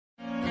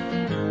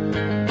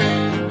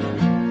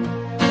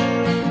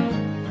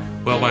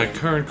my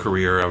current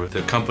career,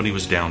 the company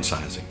was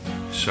downsizing,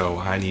 so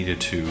I needed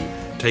to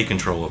take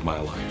control of my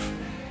life.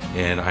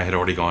 And I had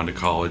already gone to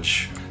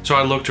college, so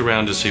I looked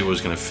around to see what was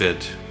going to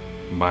fit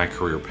my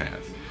career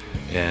path,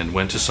 and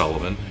went to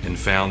Sullivan and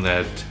found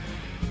that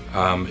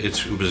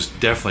it was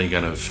definitely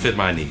going to fit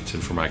my needs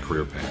and for my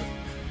career path.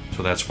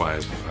 So that's why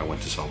I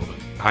went to Sullivan.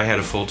 I had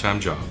a full-time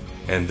job,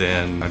 and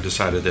then I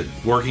decided that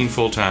working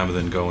full-time and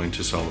then going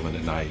to Sullivan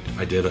at night.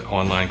 I did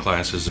online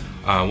classes.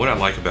 What I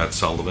like about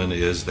Sullivan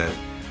is that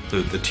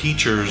the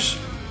teachers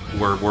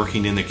were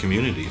working in the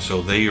community,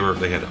 so they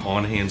had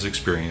on-hands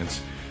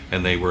experience,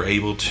 and they were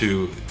able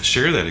to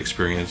share that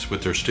experience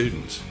with their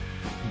students.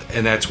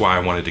 And that's why I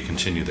wanted to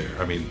continue there.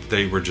 I mean,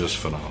 they were just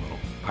phenomenal.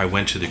 I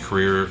went to the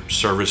career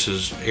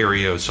services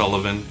area of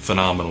Sullivan.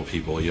 Phenomenal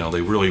people. You know,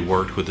 they really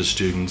worked with the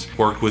students,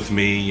 worked with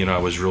me. You know, I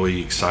was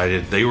really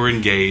excited. They were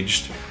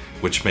engaged,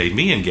 which made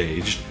me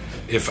engaged.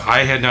 If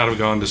I had not have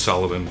gone to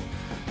Sullivan,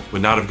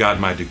 would not have gotten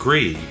my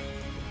degree,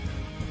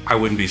 I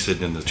wouldn't be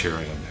sitting in the chair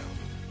I am now.